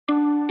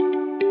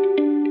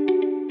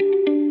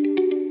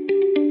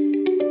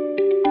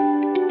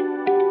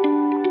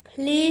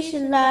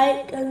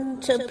like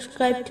and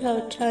subscribe to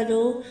our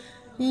channel.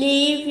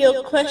 Leave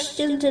your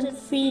questions and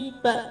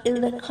feedback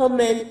in the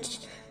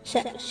comments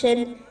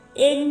section.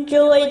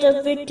 Enjoy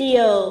the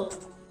video.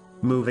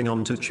 Moving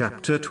on to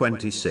chapter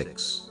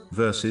 26,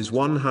 verses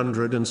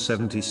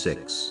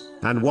 176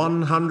 and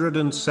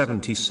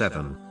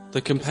 177.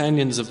 The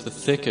companions of the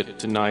thicket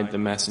denied the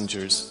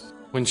messengers.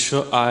 When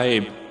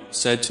Shu'aib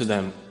said to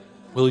them,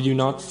 "Will you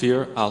not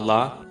fear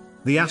Allah?"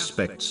 The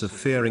aspects of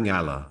fearing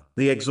Allah,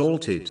 the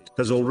Exalted,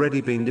 has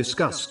already been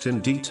discussed in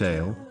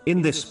detail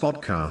in this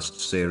podcast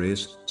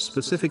series,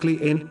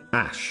 specifically in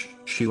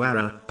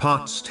Ash-Shu'ara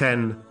parts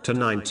 10 to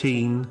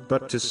 19.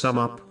 But to sum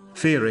up,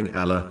 fearing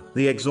Allah,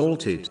 the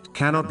Exalted,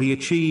 cannot be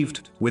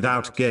achieved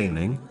without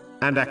gaining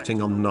and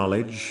acting on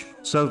knowledge,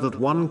 so that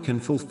one can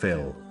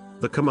fulfill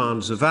the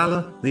commands of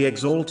Allah, the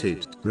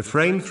Exalted,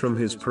 refrain from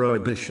His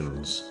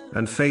prohibitions,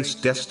 and face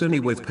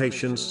destiny with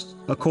patience,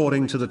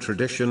 according to the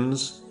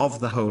traditions of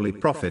the Holy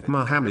Prophet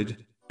Muhammad,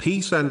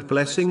 peace and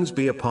blessings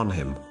be upon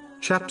him.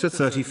 Chapter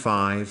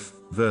 35,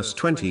 verse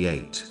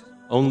 28.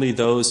 Only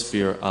those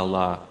fear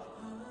Allah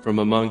from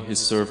among His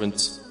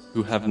servants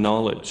who have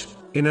knowledge.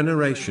 In a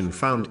narration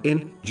found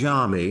in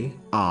Jami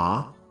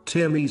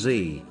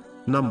Tirmizi,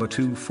 number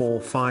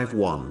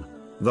 2451,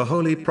 the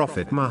Holy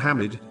Prophet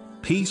Muhammad,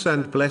 peace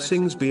and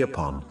blessings be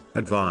upon,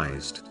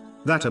 advised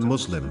that a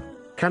Muslim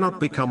cannot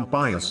become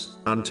pious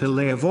until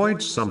they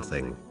avoid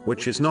something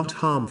which is not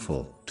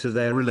harmful to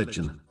their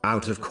religion,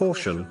 out of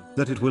caution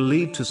that it will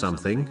lead to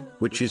something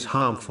which is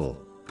harmful.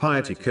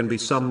 Piety can be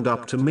summed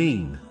up to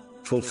mean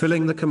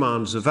fulfilling the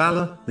commands of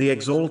Allah, the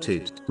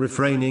Exalted,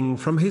 refraining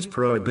from His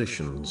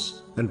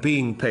prohibitions, and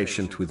being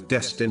patient with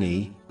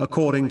destiny,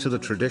 according to the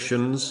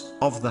traditions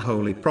of the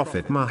Holy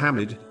Prophet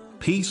Muhammad,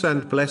 peace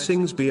and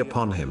blessings be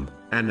upon him,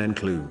 and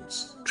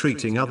includes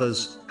treating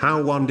others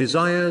how one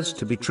desires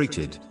to be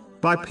treated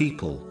by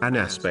people. An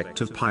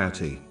aspect of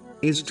piety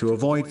is to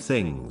avoid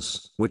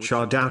things which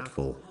are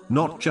doubtful,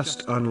 not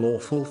just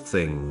unlawful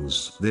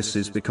things. This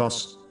is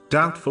because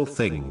doubtful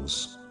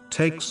things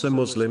takes a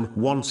Muslim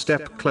one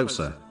step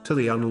closer to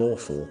the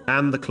unlawful,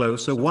 and the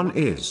closer one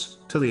is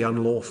to the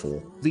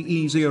unlawful, the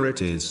easier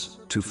it is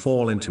to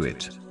fall into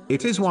it.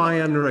 It is why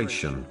a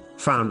narration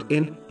found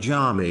in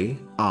Jami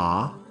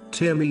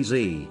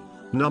Tirmizi,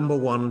 number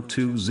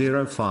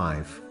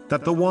 1205,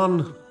 that the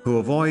one who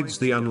avoids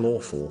the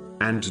unlawful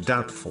and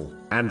doubtful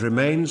and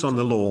remains on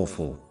the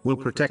lawful will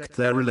protect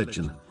their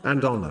religion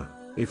and honor.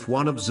 If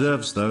one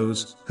observes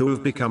those who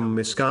have become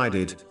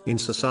misguided in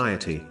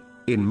society,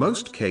 in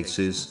most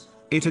cases,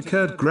 it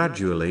occurred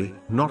gradually,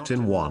 not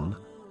in one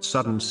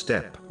sudden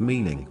step,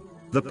 meaning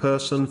the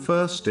person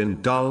first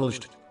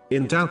indulged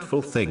in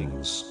doubtful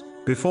things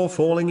before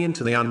falling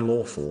into the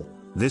unlawful.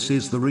 This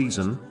is the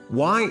reason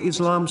why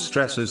Islam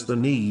stresses the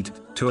need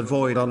to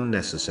avoid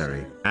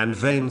unnecessary and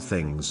vain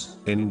things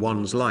in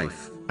one's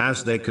life,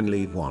 as they can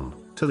lead one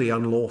to the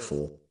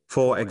unlawful.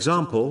 For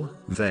example,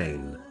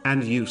 vain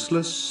and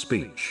useless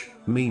speech,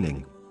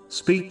 meaning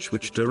speech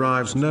which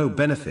derives no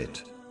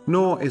benefit,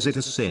 nor is it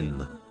a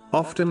sin,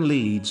 often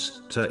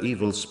leads to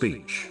evil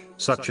speech,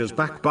 such as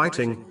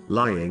backbiting,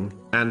 lying,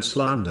 and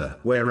slander.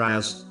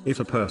 Whereas, if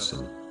a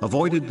person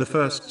avoided the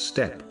first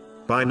step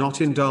by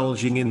not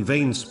indulging in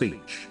vain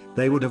speech,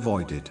 they would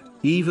avoid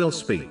evil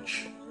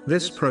speech.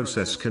 This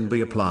process can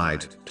be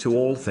applied to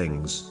all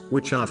things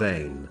which are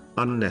vain,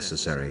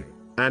 unnecessary,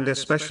 and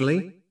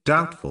especially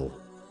doubtful.